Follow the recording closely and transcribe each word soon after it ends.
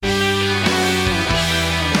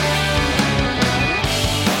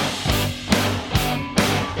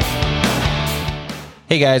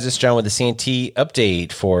Hey guys, it's John with the CNT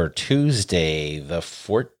update for Tuesday, the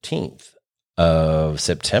 14th of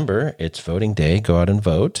September. It's voting day. Go out and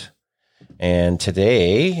vote. And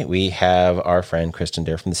today we have our friend Kristen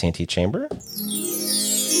Dare from the CNT Chamber.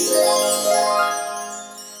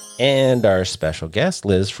 And our special guest,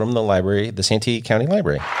 Liz from the library, the Santee County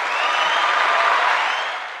Library.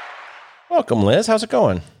 Welcome, Liz. How's it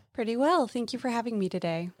going? Pretty well. Thank you for having me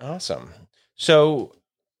today. Awesome. So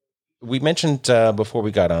we mentioned before we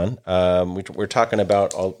got on, we're talking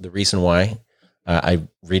about all the reason why I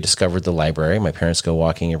rediscovered the library. My parents go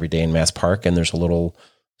walking every day in Mass Park, and there's a little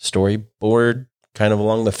storyboard kind of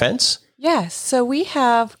along the fence. Yes. So we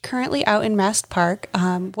have currently out in Mast Park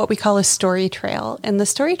what we call a story trail. And the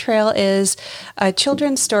story trail is a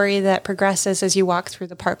children's story that progresses as you walk through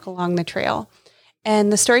the park along the trail.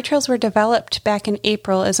 And the story trails were developed back in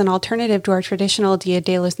April as an alternative to our traditional Dia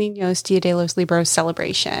de los Niños, Dia de los Libros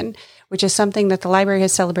celebration, which is something that the library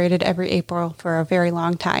has celebrated every April for a very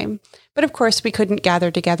long time. But of course, we couldn't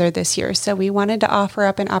gather together this year, so we wanted to offer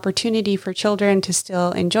up an opportunity for children to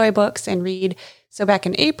still enjoy books and read. So back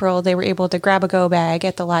in April, they were able to grab a go bag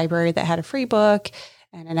at the library that had a free book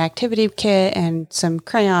and an activity kit and some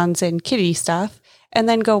crayons and kiddie stuff, and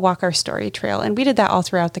then go walk our story trail. And we did that all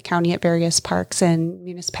throughout the county at various parks and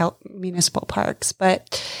municipal parks.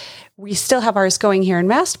 But we still have ours going here in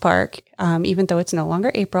Mast Park, even though it's no longer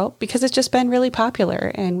April, because it's just been really popular.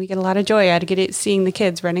 And we get a lot of joy out of seeing the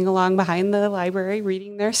kids running along behind the library,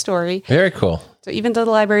 reading their story. Very cool. So even though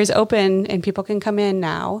the library is open and people can come in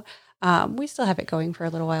now, we still have it going for a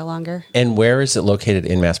little while longer. And where is it located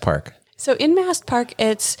in Mass Park? So in Mast Park,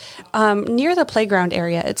 it's near the playground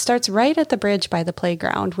area. It starts right at the bridge by the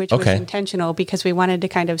playground, which was intentional because we wanted to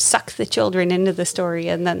kind of suck the children into the story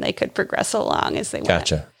and then they could progress along as they went.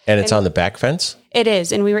 Gotcha. And it's on the back fence? It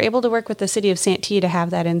is. And we were able to work with the city of Santee to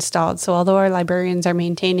have that installed. So although our librarians are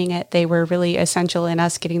maintaining it, they were really essential in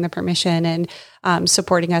us getting the permission and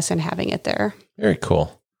supporting us and having it there. Very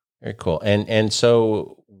cool. Very cool. And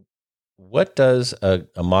so what does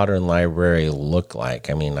a modern library look like?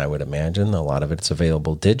 I mean, I would imagine a lot of it's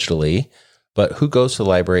available digitally, but who goes to the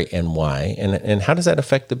library and why? And how does that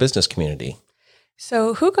affect the business community?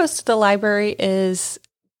 So who goes to the library is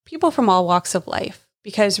people from all walks of life,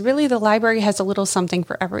 because really the library has a little something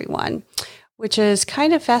for everyone, which is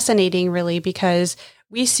kind of fascinating, really, because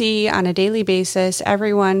we see on a daily basis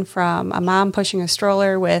everyone from a mom pushing a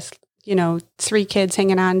stroller with, 3 kids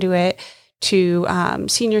hanging on to it, to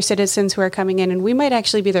senior citizens who are coming in, and we might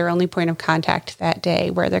actually be their only point of contact that day,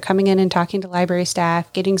 where they're coming in and talking to library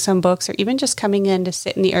staff, getting some books, or even just coming in to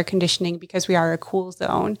sit in the air conditioning because we are a cool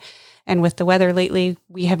zone. And with the weather lately,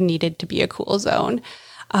 we have needed to be a cool zone.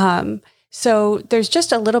 So there's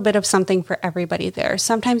just a little bit of something for everybody there.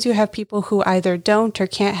 Sometimes you have people who either don't or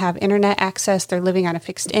can't have internet access. They're living on a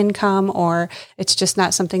fixed income, or it's just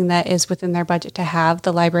not something that is within their budget to have.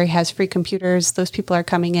 The library has free computers. Those people are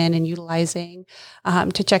coming in and utilizing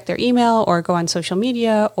to check their email or go on social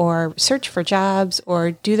media or search for jobs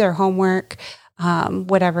or do their homework,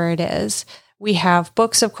 whatever it is. We have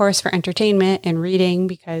books, of course, for entertainment and reading,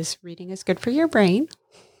 because reading is good for your brain,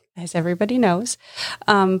 as everybody knows.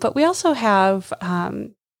 But we also have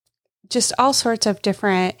just all sorts of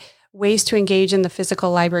different ways to engage in the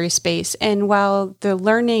physical library space. And while the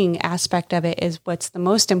learning aspect of it is what's the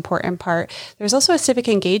most important part, there's also a civic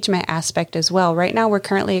engagement aspect as well. Right now, we're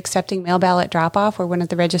currently accepting mail ballot drop-off. We're one of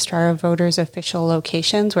the Registrar of Voters official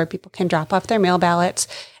locations where people can drop off their mail ballots.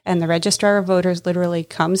 And the Registrar of Voters literally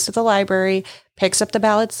comes to the library, picks up the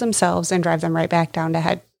ballots themselves, and drive them right back down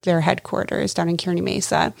to their headquarters down in Kearney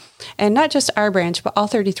Mesa. And not just our branch, but all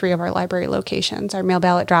 33 of our library locations, our mail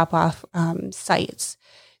ballot drop-off sites.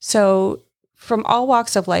 So from all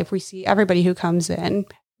walks of life, we see everybody who comes in,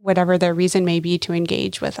 whatever their reason may be, to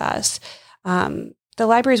engage with us. The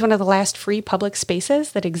library is one of the last free public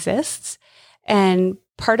spaces that exists. And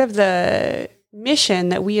part of the mission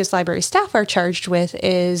that we as library staff are charged with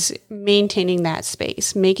is maintaining that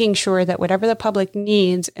space, making sure that whatever the public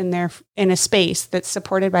needs in a space that's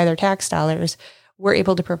supported by their tax dollars, we're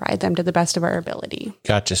able to provide them to the best of our ability.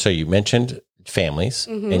 Gotcha. So you mentioned families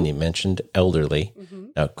and you mentioned elderly.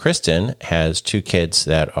 Now, Kristen has 2 kids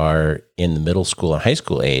that are in the middle school and high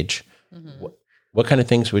school age. What kind of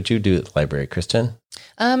things would you do at the library, Kristen?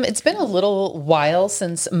 It's been a little while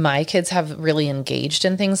since my kids have really engaged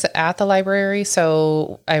in things at the library.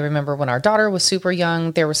 So I remember when our daughter was super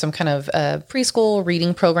young, there was some kind of preschool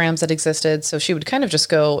reading programs that existed. So she would kind of just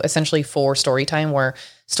go essentially for story time, where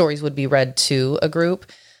stories would be read to a group.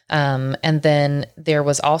 And then there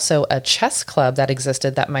was also a chess club that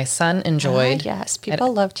existed that my son enjoyed. Yes,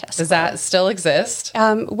 people love chess. Does that still exist?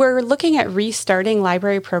 We're looking at restarting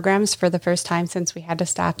library programs for the first time since we had to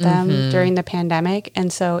stop them during the pandemic.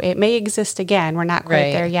 And so it may exist again. We're not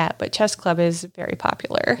quite there yet, but chess club is very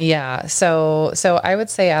popular. Yeah. So I would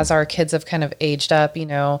say as our kids have kind of aged up, we've,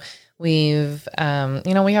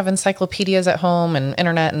 we have encyclopedias at home and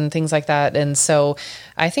internet and things like that. And so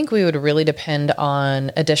I think we would really depend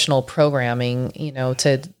on additional programming,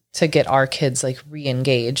 to get our kids like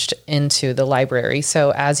re-engaged into the library.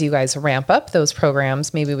 So as you guys ramp up those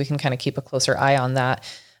programs, maybe we can kind of keep a closer eye on that.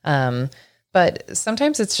 But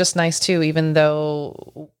sometimes it's just nice too, even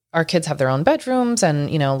though our kids have their own bedrooms and,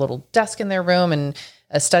 a little desk in their room and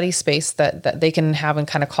a study space that they can have and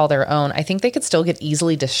kind of call their own. I think they could still get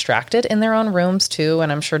easily distracted in their own rooms too.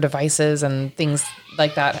 And I'm sure devices and things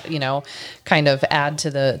like that, kind of add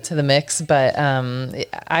to the mix. But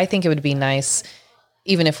I think it would be nice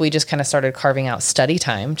even if we just kind of started carving out study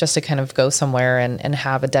time just to kind of go somewhere and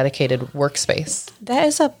have a dedicated workspace. That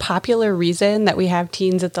is a popular reason that we have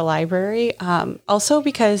teens at the library. Also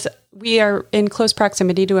because we are in close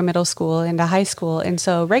proximity to a middle school and a high school. And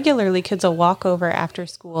so regularly kids will walk over after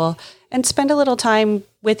school and spend a little time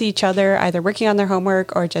with each other, either working on their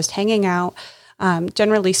homework or just hanging out.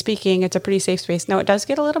 Generally speaking, it's a pretty safe space. Now, it does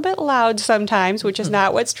get a little bit loud sometimes, which is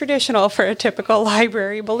not what's traditional for a typical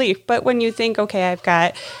library belief. But when you think, okay, I've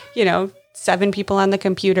got, 7 people on the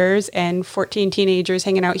computers and 14 teenagers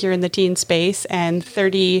hanging out here in the teen space and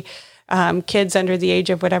 30 kids under the age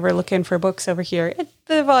of whatever looking for books over here,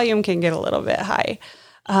 the volume can get a little bit high.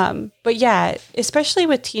 But yeah, especially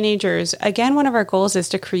with teenagers, again, one of our goals is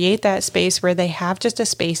to create that space where they have just a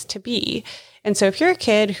space to be. And so if you're a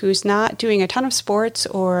kid who's not doing a ton of sports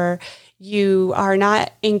or you are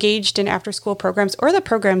not engaged in after school programs or the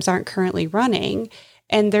programs aren't currently running,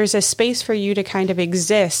 and there's a space for you to kind of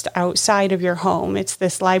exist outside of your home. It's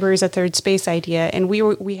this library as a third space idea. And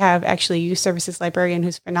we have actually a youth services librarian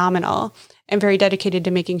who's phenomenal and very dedicated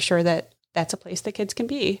to making sure that that's a place that kids can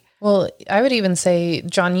be. Well, I would even say,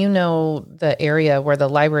 John, the area where the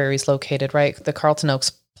library is located, right? The Carlton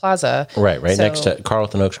Oaks Plaza. Right next to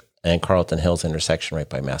Carlton Oaks and Carlton Hills intersection right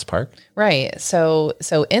by Mass Park. Right. So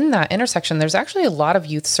in that intersection, there's actually a lot of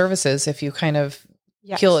youth services if you kind of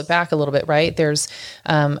peel it back a little bit, right? There's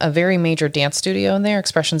a very major dance studio in there,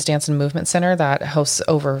 Expressions Dance and Movement Center, that hosts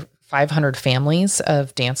over 500 families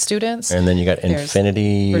of dance students. And then you got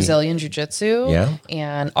Infinity. Brazilian Jiu-Jitsu.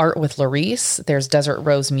 And Art with Larice. There's Desert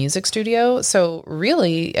Rose Music Studio. So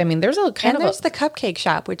really, there's a kind of... And there's the Cupcake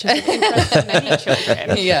Shop, which is of interest to many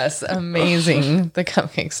children. Yes, amazing. The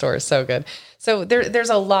Cupcake Store is so good. So there's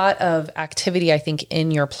a lot of activity, I think,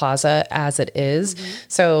 in your plaza as it is. Mm-hmm.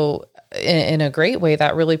 So in a great way,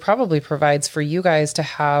 that really probably provides for you guys to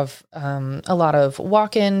have a lot of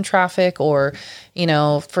walk-in traffic or,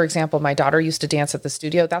 for example, my daughter used to dance at the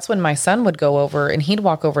studio. That's when my son would go over and he'd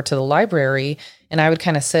walk over to the library and I would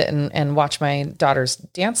kind of sit and watch my daughter's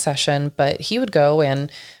dance session, but he would go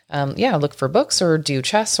and look for books or do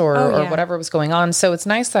chess or whatever was going on. So it's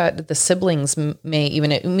nice that the siblings may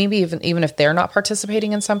even if they're not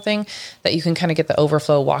participating in something, that you can kind of get the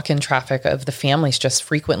overflow walk-in traffic of the families just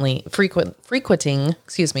frequenting,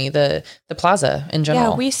 the plaza in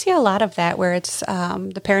general. Yeah, we see a lot of that where it's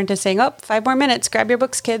the parent is saying, 5 more minutes, grab your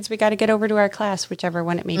books, kids. We got to get over to our class, whichever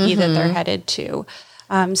one it may be that they're headed to.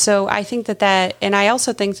 So I think that, and I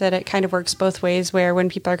also think that it kind of works both ways, where when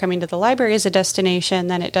people are coming to the library as a destination,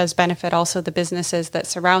 then it does benefit also the businesses that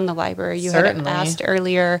surround the library. You had asked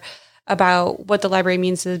earlier about what the library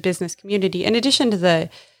means to the business community, in addition to the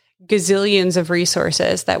gazillions of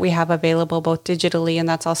resources that we have available both digitally, and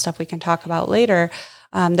that's all stuff we can talk about later,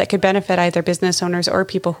 that could benefit either business owners or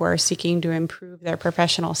people who are seeking to improve their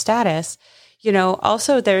professional status.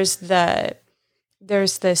 Also there's the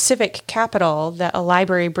civic capital that a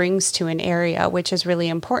library brings to an area, which is really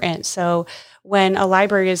important. So when a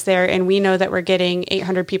library is there and we know that we're getting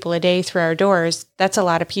 800 people a day through our doors, that's a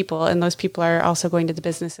lot of people. And those people are also going to the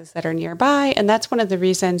businesses that are nearby. And that's one of the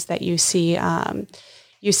reasons that you see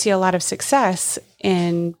a lot of success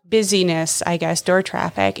in busyness, I guess, door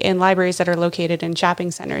traffic in libraries that are located in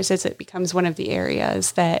shopping centers, as it becomes one of the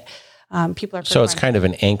areas that people are. So it's kind of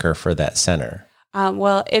an anchor for that center.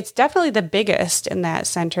 Well, it's definitely the biggest in that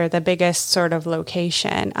center, the biggest sort of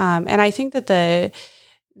location. And I think that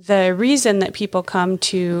the reason that people come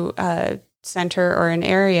to center or an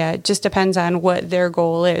area. It just depends on what their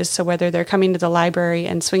goal is. So whether they're coming to the library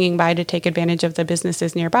and swinging by to take advantage of the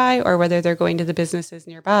businesses nearby, or whether they're going to the businesses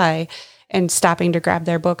nearby and stopping to grab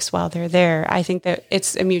their books while they're there, I think that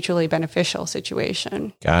it's a mutually beneficial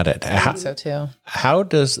situation. Got it. I think so too. How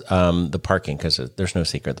does the parking, because there's no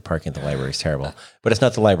secret, the parking at the library is terrible, but it's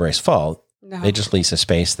not the library's fault. No. They just lease a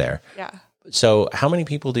space there. Yeah. So how many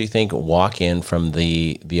people do you think walk in from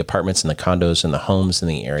the apartments and the condos and the homes in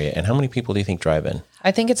the area? And how many people do you think drive in?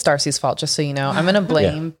 I think it's Darcy's fault, just so you know. I'm going to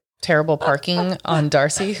blame terrible parking on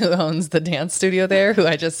Darcy, who owns the dance studio there, who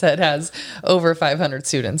I just said has over 500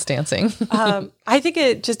 students dancing. I think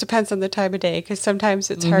it just depends on the time of day, because sometimes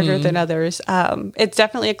it's harder than others. It's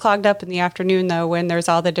definitely clogged up in the afternoon, though, when there's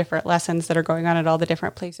all the different lessons that are going on at all the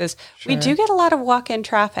different places. Sure. We do get a lot of walk-in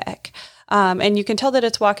traffic. And you can tell that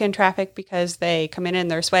it's walk-in traffic because they come in and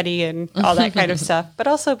they're sweaty and all that kind of stuff, but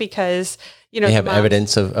also because, they have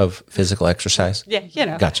evidence of physical exercise.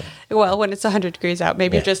 Yeah, Gotcha. Well, when it's 100 degrees out,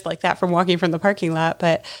 maybe just like that from walking from the parking lot.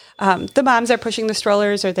 But the moms are pushing the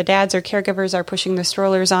strollers, or the dads or caregivers are pushing the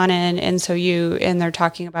strollers on in. And so they're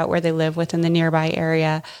talking about where they live within the nearby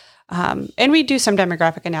area. And we do some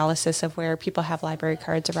demographic analysis of where people have library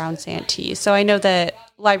cards around Santee. So I know that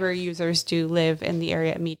library users do live in the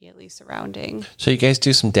area immediately surrounding. So you guys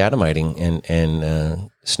do some data mining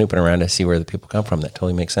and snooping around to see where the people come from. That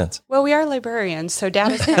totally makes sense. Well, we are librarians, so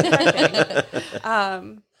data's kind of our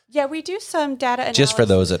thing. Yeah, we do some data analysis. Just for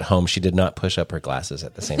those at home, she did not push up her glasses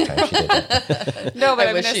at the same time she did that. No, but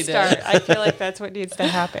I'm going to start. I feel like that's what needs to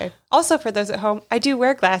happen. Also, for those at home, I do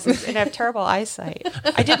wear glasses and have terrible eyesight.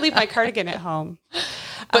 I did leave my cardigan at home.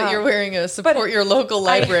 But you're wearing a support your local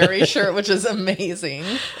library shirt, which is amazing.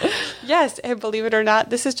 Yes, and believe it or not,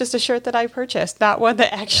 this is just a shirt that I purchased, not one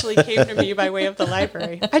that actually came to me by way of the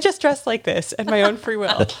library. I just dress like this at my own free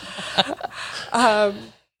will.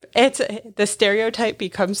 It's the stereotype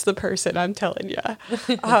becomes the person, I'm telling you.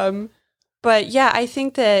 But yeah, I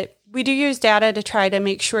think that we do use data to try to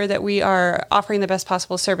make sure that we are offering the best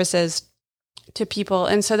possible services to people.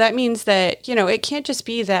 And so that means that, it can't just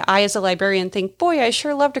be that I as a librarian think, boy, I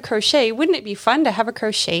sure love to crochet. Wouldn't it be fun to have a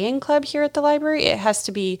crocheting club here at the library? It has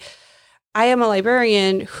to be, I am a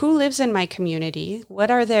librarian who lives in my community. What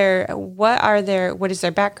is their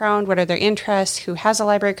background? What are their interests? Who has a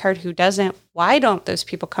library card? Who doesn't? Why don't those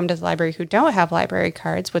people come to the library who don't have library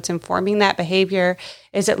cards? What's informing that behavior?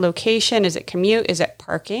 Is it location? Is it commute? Is it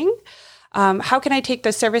parking? How can I take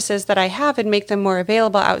the services that I have and make them more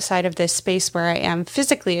available outside of this space where I am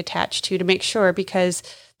physically attached to make sure, because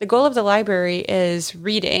the goal of the library is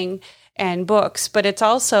reading and books, but it's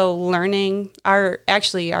also learning. Our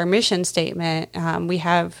mission statement, we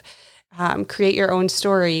have create your own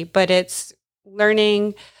story, but it's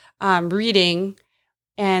learning, reading,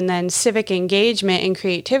 and then civic engagement and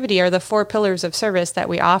creativity are the 4 pillars of service that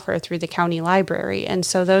we offer through the county library. And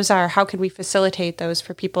so those are, how can we facilitate those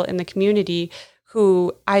for people in the community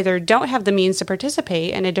who either don't have the means to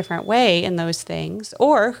participate in a different way in those things,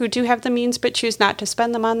 or who do have the means but choose not to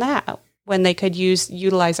spend them on that when they could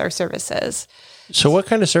utilize our services. So what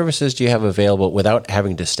kind of services do you have available without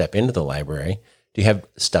having to step into the library? Do you have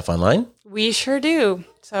stuff online? We sure do.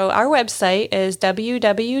 So our website is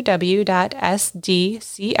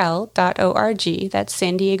www.sdcl.org. That's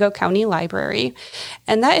San Diego County Library.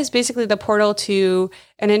 And that is basically the portal to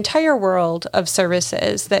an entire world of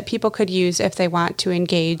services that people could use if they want to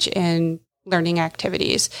engage in learning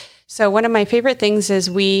activities. So one of my favorite things is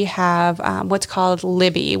we have what's called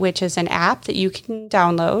Libby, which is an app that you can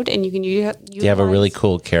download and you can use. Do you have a really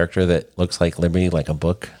cool character that looks like Libby, like a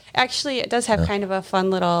book? Actually, it does have kind of a fun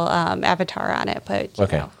little avatar on it, but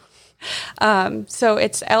okay. So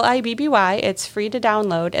it's Libby. It's free to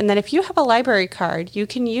download. And then if you have a library card, you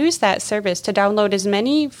can use that service to download as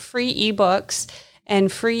many free ebooks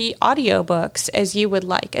and free audiobooks as you would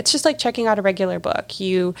like. It's just like checking out a regular book.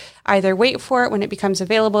 You either wait for it when it becomes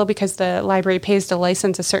available because the library pays to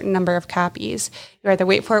license a certain number of copies. You either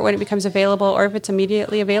wait for it when it becomes available, or if it's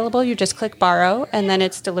immediately available, you just click borrow and then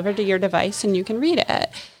it's delivered to your device and you can read it.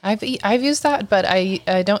 I've used that, but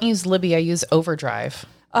I don't use Libby. I use Overdrive.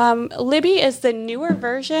 Libby is the newer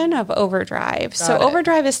version of Overdrive. So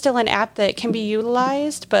Overdrive is still an app that can be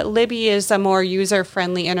utilized, but Libby is a more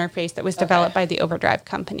user-friendly interface that was developed by the Overdrive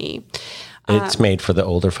company. It's made for the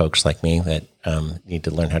older folks like me that need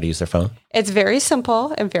to learn how to use their phone. It's very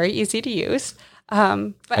simple and very easy to use.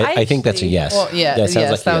 But I think that's a yes. Well, yeah, that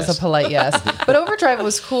sounds like that was a polite yes. But Overdrive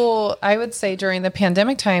was cool. I would say during the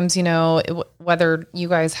pandemic times, whether you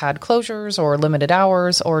guys had closures or limited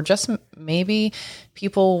hours, or just maybe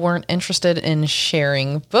people weren't interested in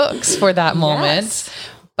sharing books for that moment.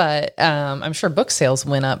 But I'm sure book sales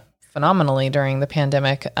went up phenomenally during the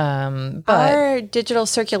pandemic. But our digital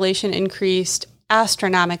circulation increased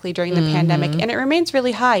astronomically during the pandemic, and it remains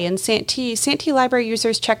really high. And Santee Library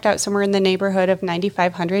users checked out somewhere in the neighborhood of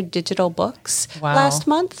 9,500 digital books last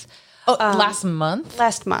month. Oh, last month?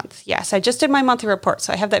 Last month, yes. I just did my monthly report,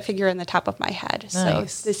 so I have that figure in the top of my head.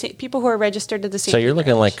 Nice. So the people who are registered to the Santee. So you're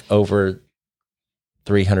looking like over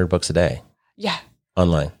 300 books a day. Yeah.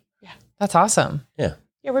 Online. Yeah. That's awesome. Yeah.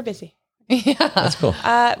 Yeah, we're busy. Yeah. That's cool.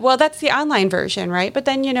 Well, that's the online version, right? But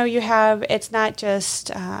then, you have, it's not just...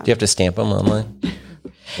 Do you have to stamp them online?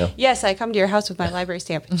 No. Yes, I come to your house with my library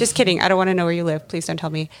stamp. Just kidding. I don't want to know where you live. Please don't tell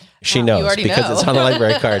me. She knows already because know. it's on the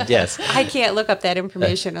library card. Yes. I can't look up that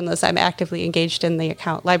information unless I'm actively engaged in the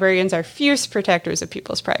account. Librarians are fierce protectors of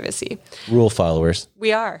people's privacy. Rule followers.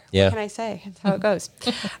 We are. Yeah. What can I say? That's how it goes.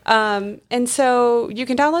 And so you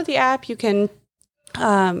can download the app. You can,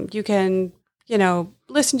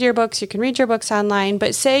 listen to your books. You can read your books online.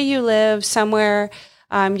 But say you live somewhere,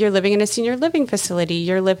 you're living in a senior living facility.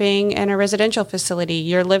 You're living in a residential facility.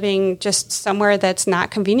 You're living just somewhere that's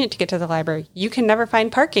not convenient to get to the library. You can never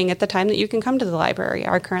find parking at the time that you can come to the library.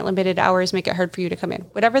 Our current limited hours make it hard for you to come in.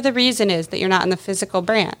 Whatever the reason is that you're not in the physical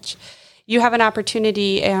branch, you have an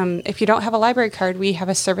opportunity. If you don't have a library card, we have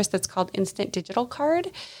a service that's called Instant Digital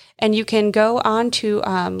Card. And you can go on to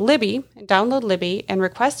Libby, download Libby, and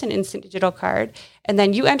request an Instant Digital Card. And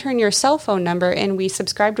then you enter in your cell phone number, and we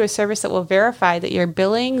subscribe to a service that will verify that your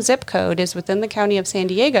billing zip code is within the county of San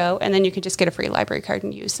Diego. And then you can just get a free library card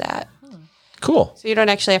and use that. Cool. So you don't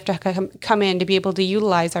actually have to come in to be able to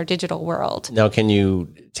utilize our digital world. Now, can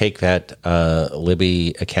you take that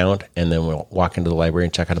Libby account and then we'll walk into the library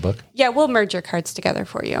and check out a book? Yeah, we'll merge your cards together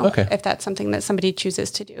for you. Okay. If that's something that somebody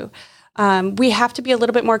chooses to do. We have to be a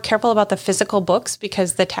little bit more careful about the physical books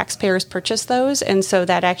because the taxpayers purchase those. And so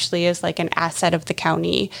that actually is like an asset of the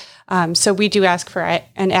county. So we do ask for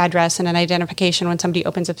an address and an identification when somebody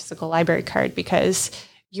opens a physical library card because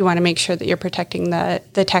you want to make sure that you're protecting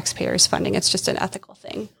the taxpayers' funding. It's just an ethical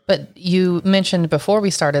thing. But you mentioned before we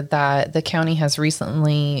started that the county has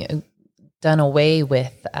recently done away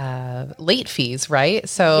with late fees, right?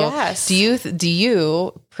 So Yes. do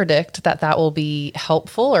you predict that will be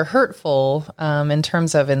helpful or hurtful in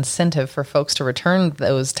terms of incentive for folks to return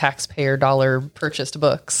those taxpayer dollar purchased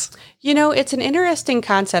books? It's an interesting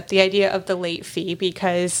concept, the idea of the late fee,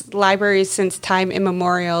 because libraries since time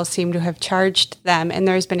immemorial seem to have charged them. And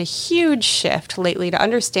there's been a huge shift lately to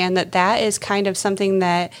understand that that is kind of something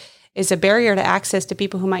that is a barrier to access to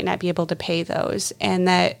people who might not be able to pay those. And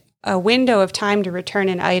that a window of time to return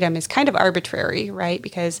an item is kind of arbitrary, right?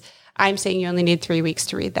 Because I'm saying you only need 3 weeks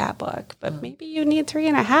to read that book, but maybe you need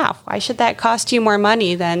 3.5. Why should that cost you more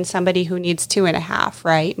money than somebody who needs 2.5,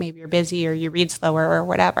 right? Maybe you're busy or you read slower or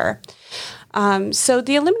whatever. So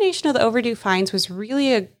the elimination of the overdue fines was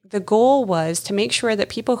really the goal was to make sure that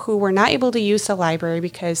people who were not able to use the library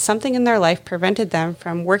because something in their life prevented them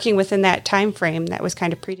from working within that time frame that was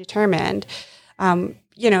kind of predetermined,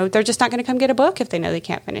 they're just not going to come get a book if they know they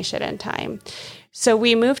can't finish it in time. So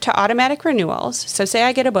we moved to automatic renewals. So say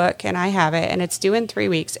I get a book and I have it and it's due in 3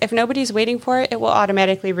 weeks. If nobody's waiting for it, it will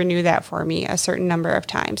automatically renew that for me a certain number of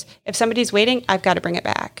times. If somebody's waiting, I've got to bring it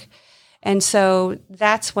back. And so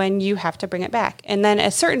that's when you have to bring it back. And then at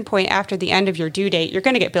a certain point after the end of your due date, you're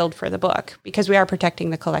going to get billed for the book because we are protecting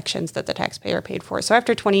the collections that the taxpayer paid for. So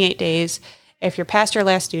after 28 days, if you're past your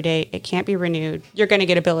last due date, it can't be renewed, you're going to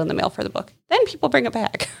get a bill in the mail for the book. Then people bring it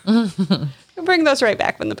back. You'll bring those right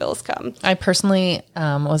back when the bills come. I personally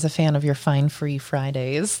was a fan of your fine-free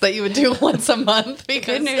Fridays that you would do once a month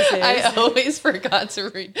because Good news is, I always forgot to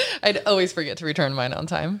read. I'd always forget to return mine on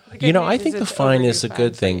time. I think the fine is a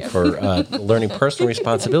good thing for learning personal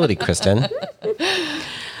responsibility, Kristen.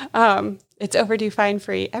 It's overdue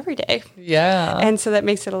fine-free every day. Yeah. And so that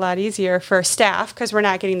makes it a lot easier for staff because we're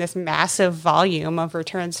not getting this massive volume of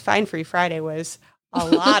returns. Fine-free Friday was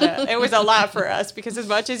it was a lot for us because as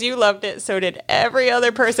much as you loved it, so did every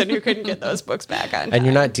other person who couldn't get those books back on time. And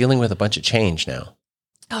you're not dealing with a bunch of change now.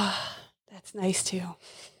 Oh, that's nice too.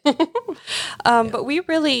 But we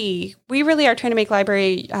really are trying to make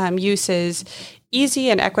library uses easy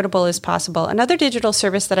and equitable as possible. Another digital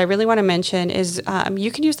service that I really want to mention is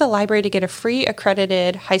you can use the library to get a free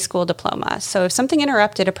accredited high school diploma. So if something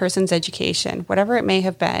interrupted a person's education, whatever it may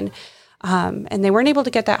have been, and they weren't able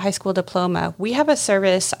to get that high school diploma, we have a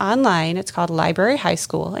service online. It's called Library High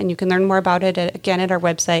School, and you can learn more about it again at our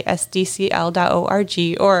website,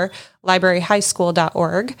 sdcl.org or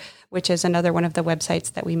libraryhighschool.org, which is another one of the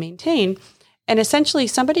websites that we maintain. And essentially,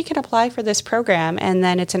 somebody can apply for this program, and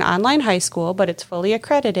then it's an online high school, but it's fully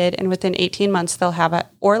accredited, and within 18 months, they'll have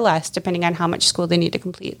or less, depending on how much school they need to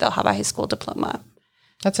complete, they'll have a high school diploma.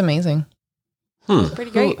 That's amazing.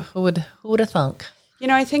 Pretty great. Who would have thunk?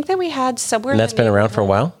 I think that we had somewhere. And that's been around for a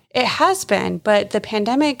while? It has been, but the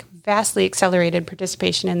pandemic vastly accelerated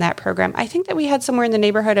participation in that program. I think that we had somewhere in the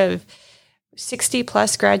neighborhood of 60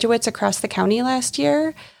 plus graduates across the county last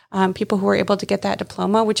year. People who were able to get that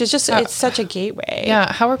diploma, which is just, it's such a gateway.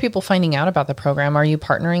 Yeah. How are people finding out about the program? Are you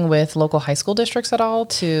partnering with local high school districts at all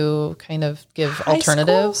to kind of give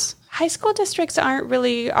alternatives? High school districts aren't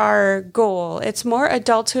really our goal. It's more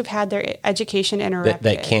adults who've had their education interrupted.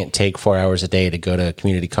 That can't take 4 hours a day to go to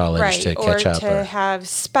community college to catch up. Or to have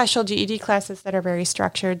special GED classes that are very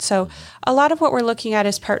structured. So a lot of what we're looking at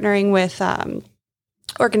is partnering with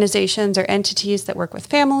organizations or entities that work with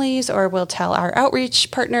families, or we'll tell our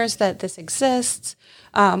outreach partners that this exists,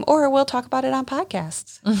 or we'll talk about it on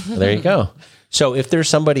podcasts. There you go. So if there's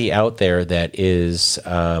somebody out there that is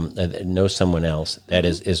that knows someone else that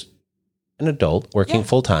is an adult working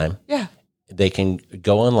full time, they can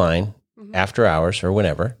go online after hours or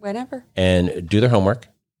whenever, and do their homework,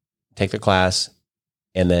 take their class,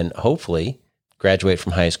 and then hopefully graduate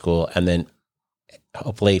from high school, and then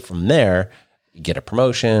hopefully from there get a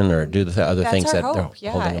promotion or do the other things that they're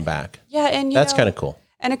holding them back. Yeah, and that's kind of cool.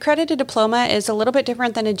 An accredited diploma is a little bit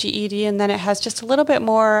different than a GED, and then it has just a little bit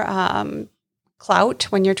more clout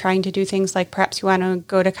when you're trying to do things like perhaps you want to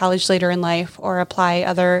go to college later in life or apply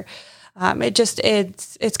other.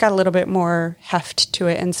 It's got a little bit more heft to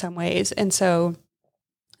it in some ways, and so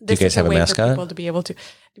do you guys have a mascot? For people to be able to.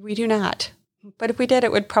 We do not, but if we did,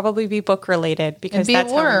 it would probably be book related because that's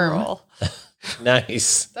how we roll.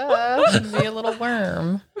 Nice. Be a little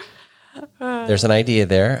worm. There's an idea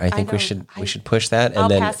there. I think we should push that, and I'll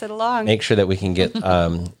then pass it along. Make sure that we can get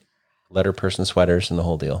letterperson sweaters and the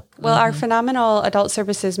whole deal. Well, our phenomenal adult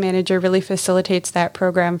services manager really facilitates that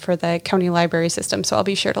program for the county library system, so I'll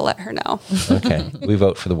be sure to let her know. Okay, we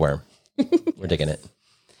vote for the worm. We're digging it.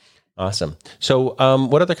 Awesome. So,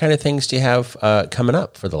 what other kind of things do you have coming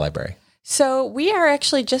up for the library? So we are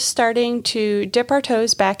actually just starting to dip our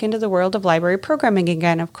toes back into the world of library programming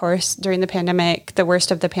again. Of course, during the pandemic, the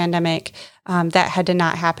worst of the pandemic, that had to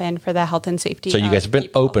not happen for the health and safety. So you guys have been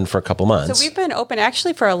open for a couple months. So we've been open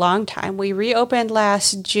actually for a long time. We reopened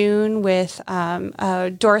last June with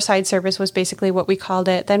a door-side service was basically what we called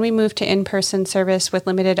it. Then we moved to in-person service with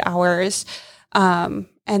limited hours. And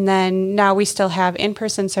then now we still have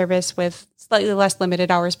in-person service with slightly less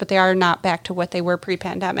limited hours, but they are not back to what they were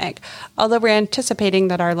pre-pandemic. Although we're anticipating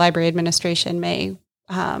that our library administration may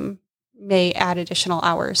add additional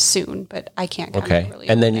hours soon, but I can't comment really.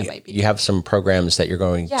 And then you have some programs that you're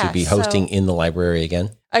going to be hosting in the library again?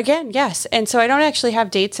 Again, yes. And so I don't actually have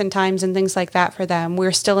dates and times and things like that for them.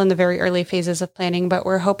 We're still in the very early phases of planning, but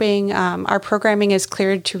we're hoping our programming is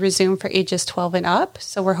cleared to resume for ages 12 and up.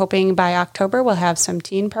 So we're hoping by October we'll have some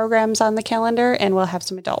teen programs on the calendar and we'll have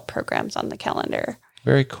some adult programs on the calendar.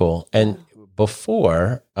 Very cool. And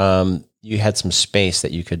before, you had some space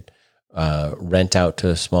that you could rent out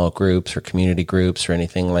to small groups or community groups or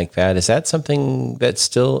anything like that. Is that something that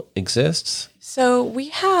still exists? So we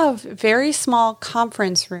have very small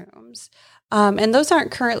conference rooms, and those aren't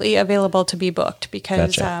currently available to be booked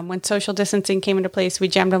because when social distancing came into place, we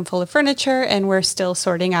jammed them full of furniture, and we're still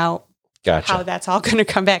sorting out how that's all going to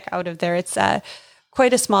come back out of there. It's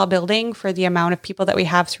quite a small building for the amount of people that we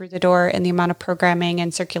have through the door and the amount of programming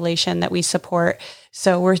and circulation that we support.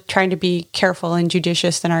 So we're trying to be careful and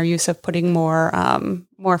judicious in our use of putting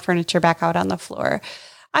more furniture back out on the floor.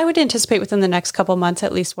 I would anticipate within the next couple months,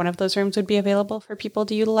 at least one of those rooms would be available for people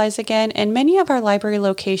to utilize again. And many of our library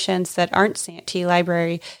locations that aren't Santee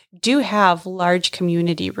Library do have large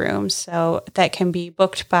community rooms. So that can be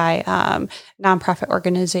booked by nonprofit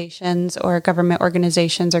organizations or government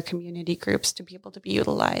organizations or community groups to be able to be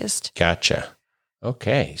utilized. Gotcha.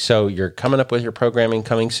 Okay. So you're coming up with your programming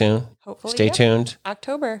coming soon. Hopefully. Stay tuned.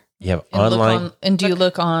 October. You have online. Do you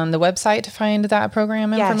look on the website to find that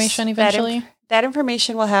program information eventually? That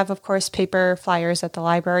information will have, of course, paper flyers at the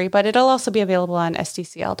library, but it'll also be available on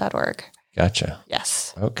sdcl.org. Gotcha.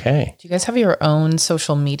 Yes. Okay. Do you guys have your own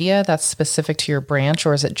social media that's specific to your branch,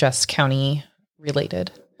 or is it just county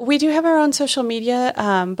related? We do have our own social media,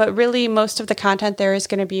 but really most of the content there is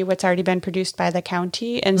going to be what's already been produced by the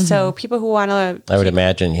county. And so people who want to... I would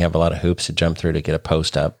imagine you have a lot of hoops to jump through to get a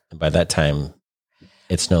post up. And by that time,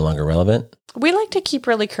 it's no longer relevant. We like to keep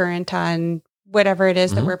really current on whatever it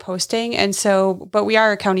is that we're posting. And so, but we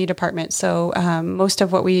are a county department. So most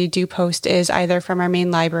of what we do post is either from our main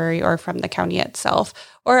library or from the county itself,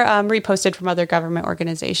 or reposted from other government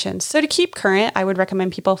organizations. So to keep current, I would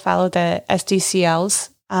recommend people follow the SDCL's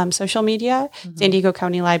social media, San Diego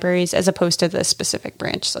County Libraries, as opposed to the specific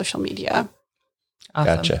branch social media.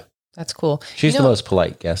 Awesome. Gotcha. That's cool. She's the most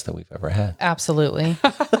polite guest that we've ever had. Absolutely.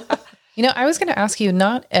 I was going to ask you,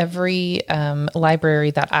 not every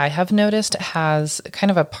library that I have noticed has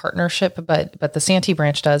kind of a partnership, but the Santee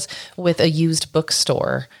branch does, with a used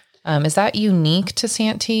bookstore. Is that unique to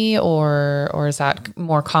Santee, or is that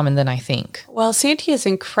more common than I think? Well, Santee is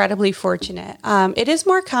incredibly fortunate. It is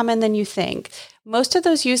more common than you think. Most of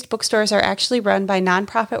those used bookstores are actually run by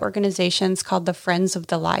nonprofit organizations called the Friends of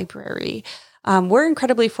the Library. We're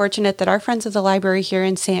incredibly fortunate that our Friends of the Library here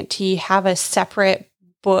in Santee have a separate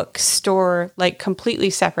bookstore, like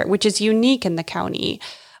completely separate, which is unique in the county.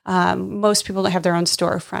 Most people don't have their own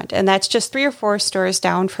storefront, and that's just 3 or 4 stores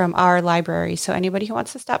down from our library. So anybody who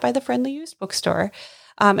wants to stop by the Friendly Used Bookstore.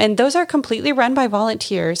 And those are completely run by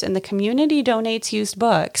volunteers, and the community donates used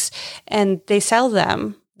books and they sell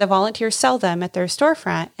them. The volunteers sell them at their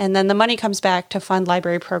storefront, and then the money comes back to fund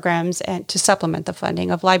library programs and to supplement the funding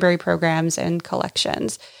of library programs and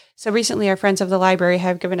collections. So recently, our Friends of the Library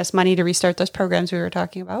have given us money to restart those programs we were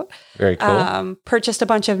talking about. Very cool. Purchased a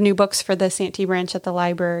bunch of new books for the Santee branch at the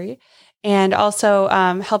library, and also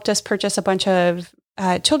helped us purchase a bunch of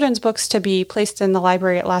children's books to be placed in the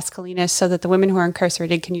library at Las Colinas so that the women who are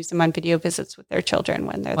incarcerated can use them on video visits with their children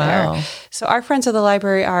when they're there. So our Friends of the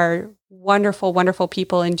Library are wonderful, wonderful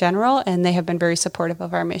people in general, and they have been very supportive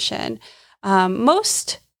of our mission.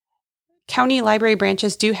 Most county library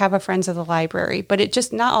branches do have a Friends of the Library, but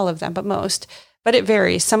not all of them, but most. But it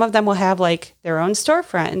varies. Some of them will have like their own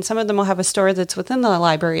storefront, and some of them will have a store that's within the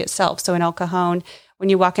library itself. So in El Cajon, when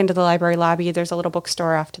you walk into the library lobby, there's a little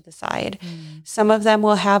bookstore off to the side. Some of them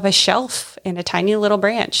will have a shelf in a tiny little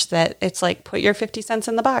branch that it's like, put your 50 cents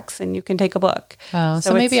in the box and you can take a book. Oh,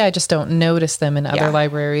 so maybe I just don't notice them in other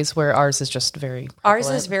libraries, where ours is just very prevalent. Ours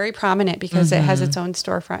is very prominent because it has its own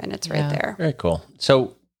storefront and it's right there. Very cool.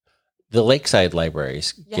 So the Lakeside Library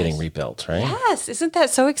is getting rebuilt, right? Yes. Isn't that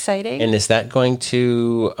so exciting? And is that going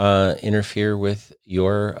to interfere with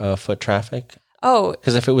your foot traffic? Oh,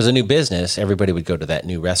 because if it was a new business, everybody would go to that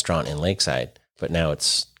new restaurant in Lakeside, but now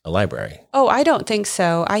it's a library. Oh, I don't think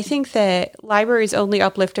so. I think that libraries only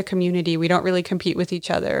uplift a community. We don't really compete with each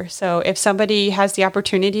other. So if somebody has the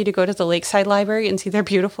opportunity to go to the Lakeside Library and see their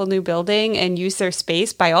beautiful new building and use their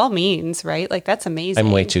space, by all means, right? Like, that's amazing.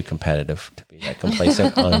 I'm way too competitive to be that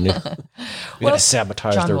complacent on a new. We got to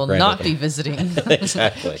sabotage John their will brand. not be visiting.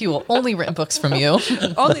 Exactly. He will only rent books from you.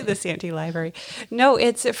 Only the Santee Library. No,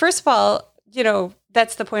 it's, first of all,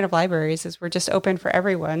 that's the point of libraries, is we're just open for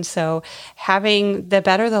everyone. So the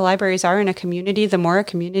better the libraries are in a community, the more a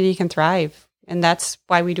community can thrive. And that's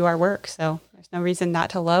why we do our work. So there's no reason not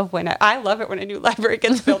to love I love it when a new library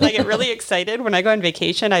gets built. I get really excited. When I go on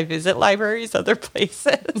vacation, I visit libraries, other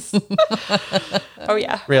places. Oh,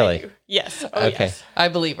 yeah. Really? Yes. Oh, okay. Yes. I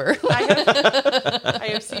believe her.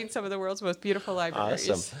 I have seen some of the world's most beautiful libraries.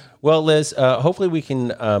 Awesome. Well, Liz, hopefully we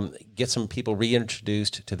can get some people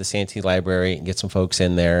reintroduced to the Santee Library and get some folks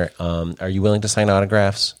in there. Are you willing to sign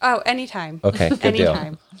autographs? Oh, anytime. Okay, good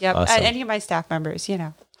anytime. deal. Yep. Awesome. Any of my staff members,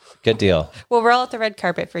 Good deal. We'll roll out the red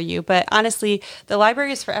carpet for you. But honestly, the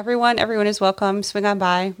library is for everyone. Everyone is welcome. Swing on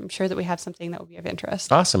by. I'm sure that we have something that will be of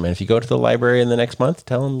interest. Awesome. And if you go to the library in the next month,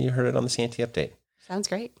 tell them you heard it on the Santee Update. Sounds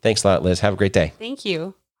great. Thanks a lot, Liz. Have a great day. Thank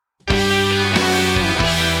you.